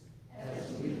trespasses,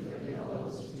 as we forgive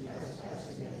those who trespass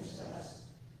against us.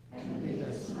 And lead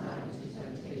us not into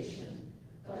temptation,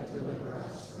 but deliver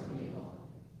us from evil.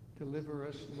 Deliver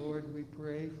us, Lord, we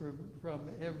pray, from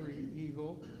every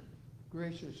evil.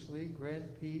 Graciously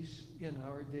grant peace in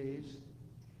our days,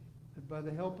 that by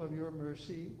the help of your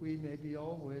mercy we may be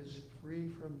always free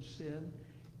from sin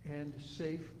and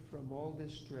safe from all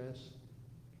distress,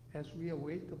 as we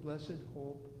await the blessed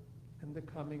hope and the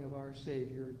coming of our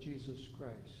Savior, Jesus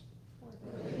Christ.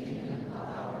 For the kingdom,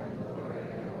 power, and glory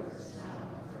are yours now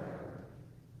and forever.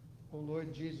 O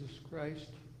Lord Jesus Christ,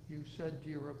 you said to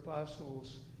your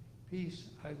apostles, Peace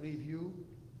I leave you,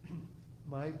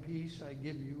 my peace I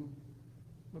give you.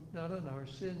 Look not on our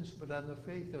sins, but on the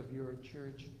faith of your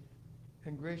church,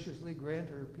 and graciously grant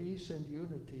her peace and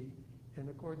unity in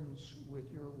accordance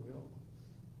with your will,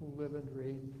 who live and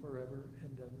reign forever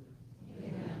and ever.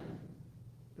 Amen.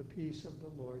 The peace of the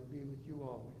Lord be with you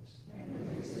always.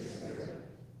 And with your spirit.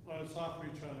 Let us offer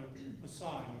each other a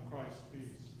sign of Christ's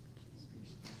peace.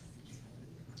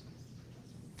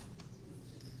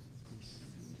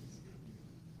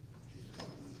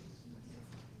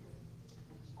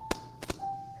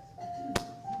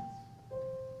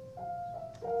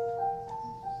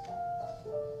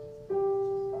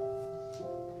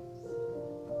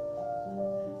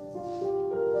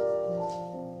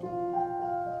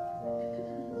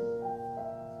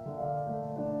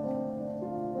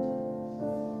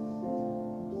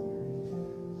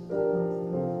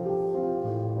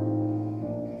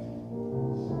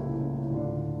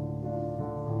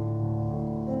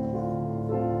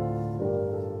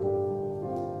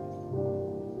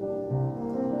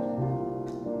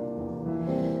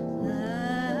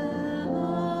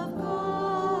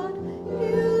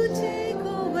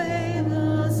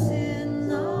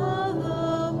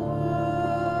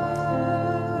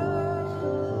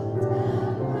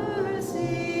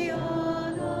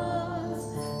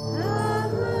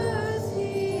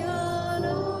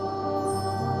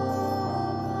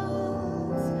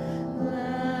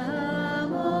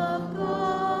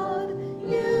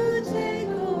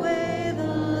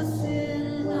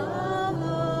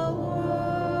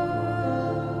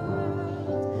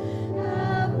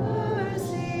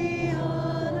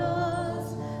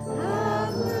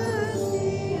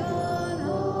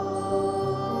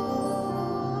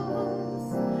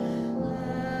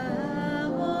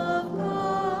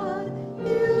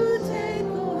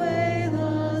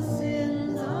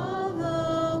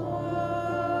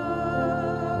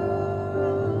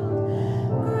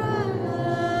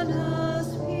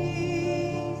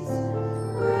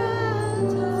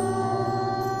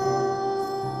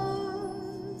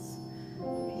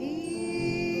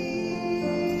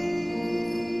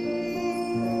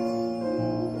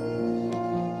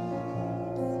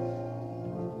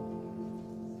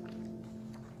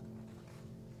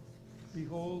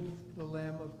 Behold the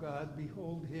Lamb of God,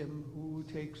 behold him who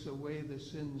takes away the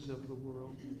sins of the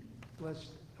world.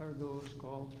 Blessed are those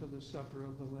called to the supper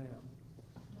of the Lamb.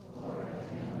 Lord, I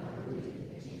am not worthy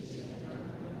that you should enter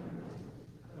my home,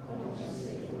 but only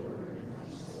say the word, and my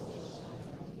soul shall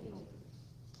be healed.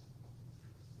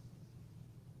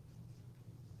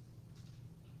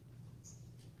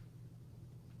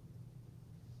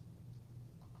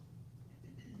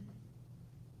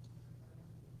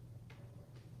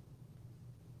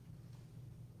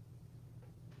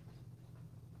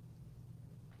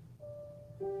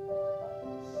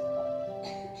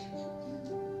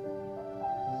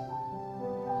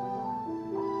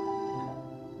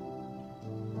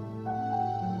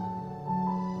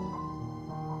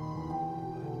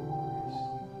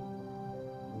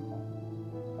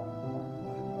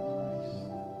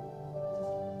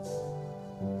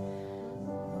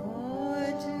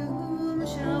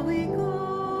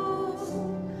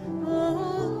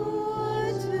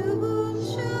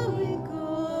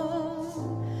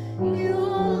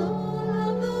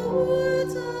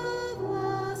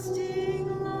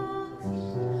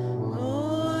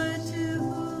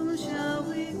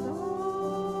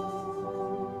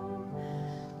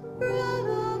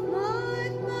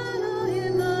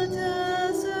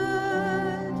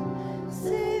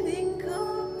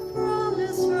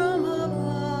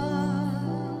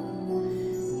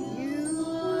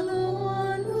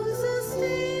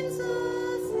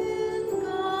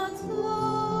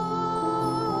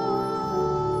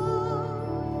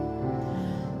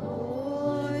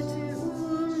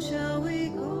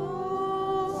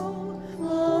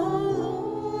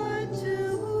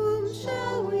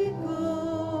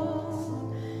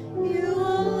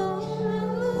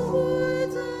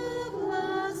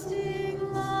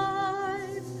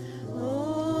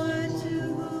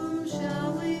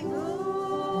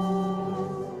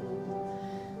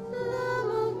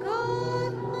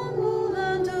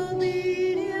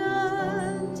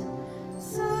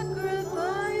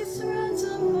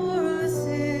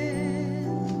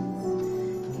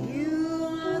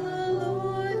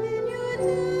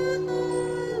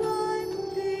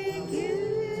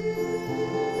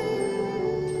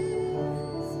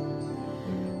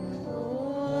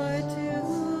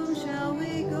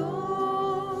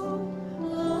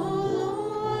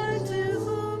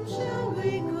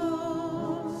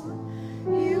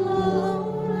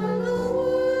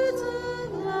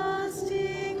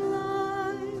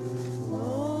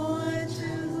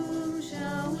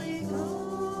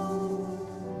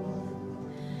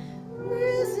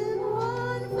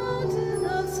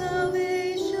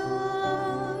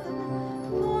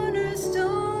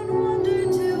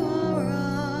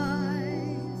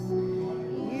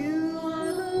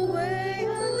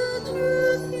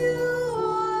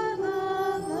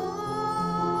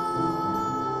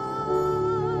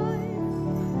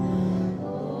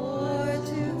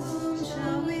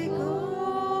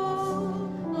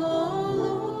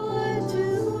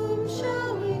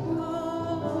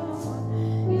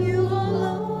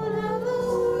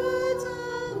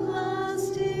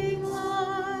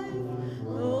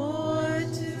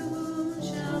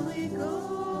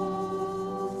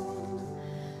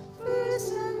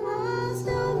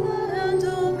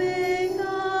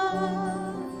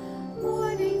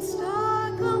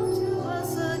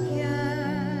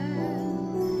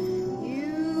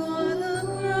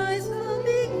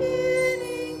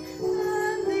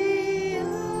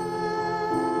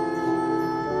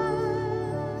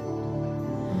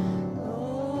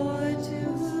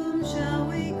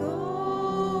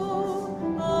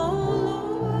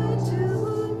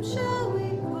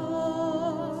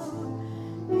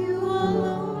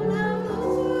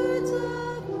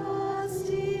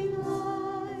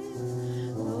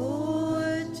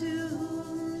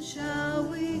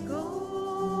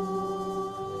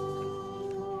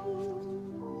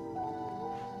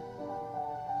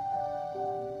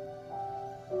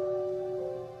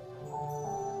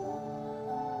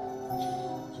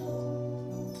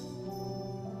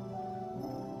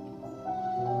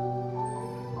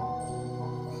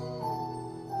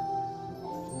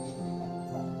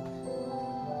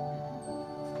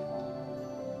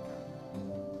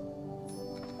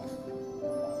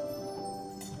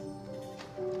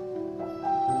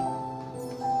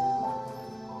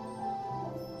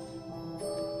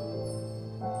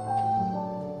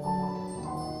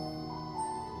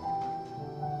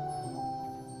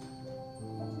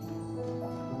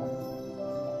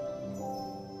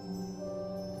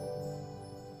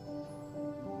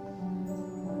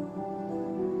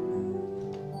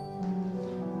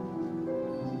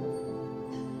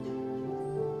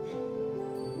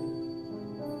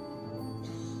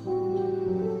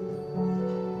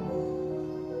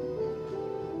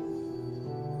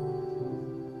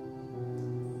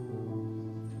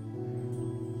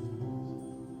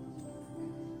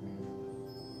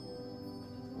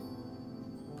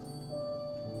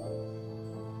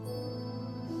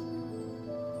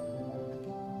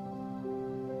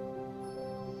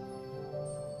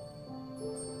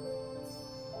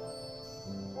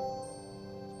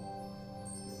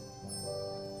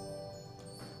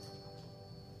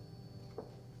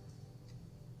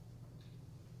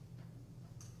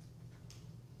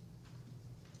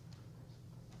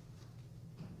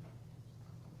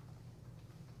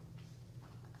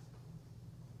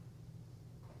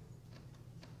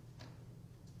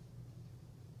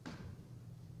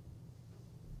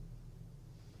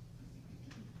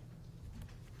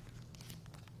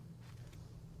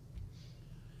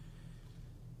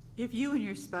 If you and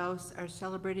your spouse are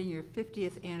celebrating your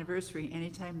 50th anniversary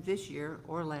anytime this year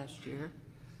or last year,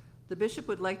 the bishop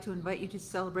would like to invite you to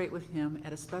celebrate with him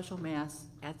at a special Mass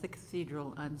at the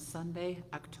Cathedral on Sunday,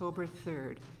 October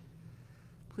 3rd.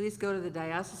 Please go to the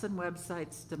diocesan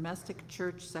website's domestic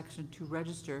church section to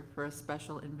register for a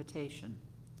special invitation.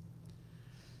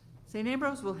 St.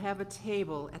 Ambrose will have a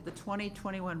table at the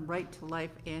 2021 Right to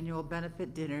Life annual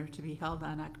benefit dinner to be held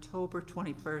on October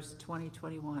 21st,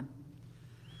 2021.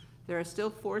 There are still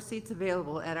 4 seats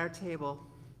available at our table.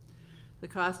 The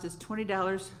cost is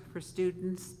 $20 for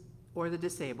students or the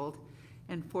disabled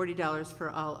and $40 for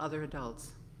all other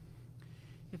adults.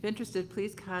 If interested,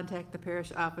 please contact the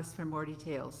parish office for more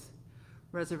details.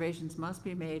 Reservations must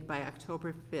be made by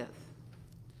October 5th.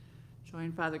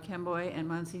 Join Father Kemboy and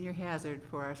Monsignor Hazard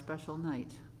for our special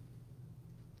night.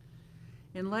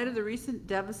 In light of the recent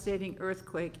devastating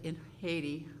earthquake in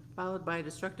Haiti, followed by a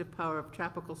destructive power of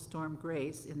Tropical Storm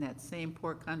Grace in that same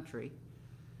poor country,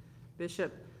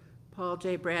 Bishop Paul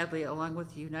J. Bradley, along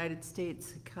with the United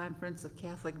States Conference of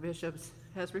Catholic Bishops,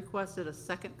 has requested a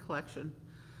second collection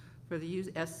for the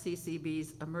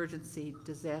USCCB's Emergency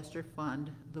Disaster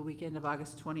Fund the weekend of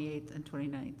August 28th and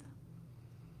 29th.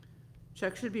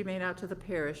 Checks should be made out to the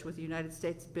parish with the United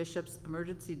States Bishops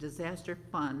Emergency Disaster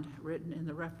Fund written in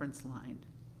the reference line.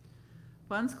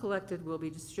 Funds collected will be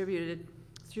distributed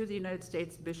through the United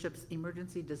States Bishops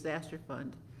Emergency Disaster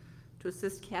Fund to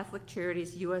assist Catholic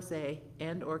Charities USA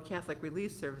and/or Catholic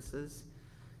Relief Services,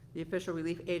 the official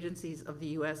relief agencies of the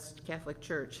U.S. Catholic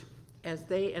Church, as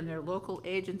they and their local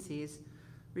agencies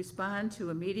respond to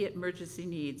immediate emergency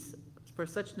needs for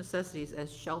such necessities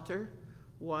as shelter,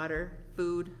 water,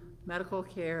 food, medical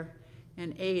care,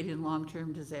 and aid in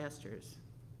long-term disasters.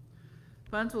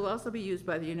 Funds will also be used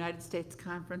by the United States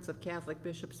Conference of Catholic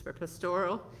Bishops for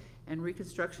pastoral and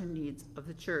reconstruction needs of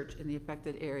the church in the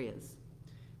affected areas.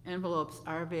 Envelopes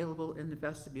are available in the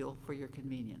vestibule for your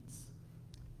convenience.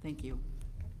 Thank you.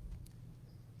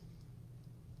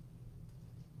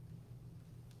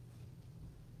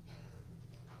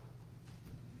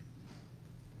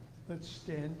 Let's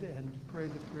stand and pray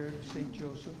the prayer of St.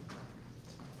 Joseph.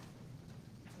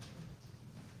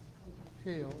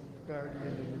 Hail,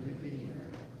 guardian and redeemer,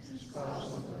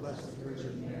 spouse of the Blessed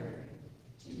Virgin Mary.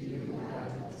 To you God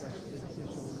entrusted his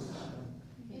only Son.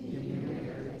 In you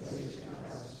Mary placed to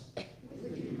us.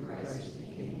 With you Christ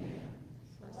became man.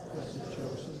 Blessed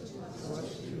Joseph, to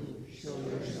us too show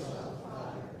yourself,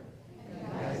 Father,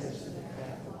 and guide us in the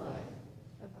path of life.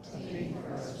 Obtain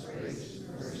for us grace,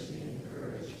 mercy, and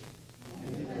courage,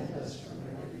 and defend us from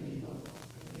every evil.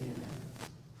 Amen.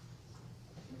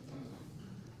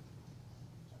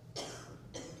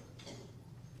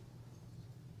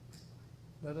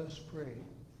 Let us pray.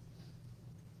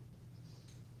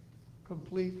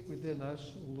 Complete within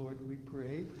us, O Lord, we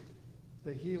pray,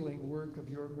 the healing work of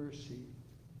your mercy,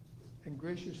 and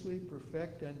graciously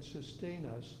perfect and sustain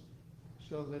us,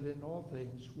 so that in all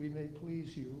things we may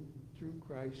please you through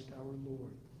Christ our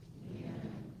Lord.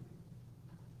 Amen.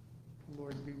 The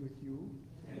Lord be with you.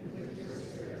 And with your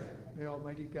spirit. May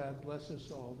Almighty God bless us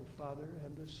all, the Father,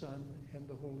 and the Son, and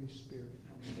the Holy Spirit.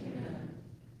 Amen.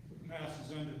 The Mass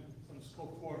is ended. Let us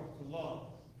go forth to love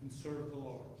and serve the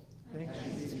Lord. Thanks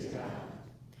be to God.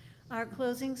 Our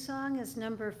closing song is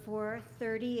number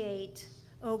 438,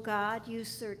 O God, You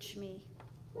Search Me.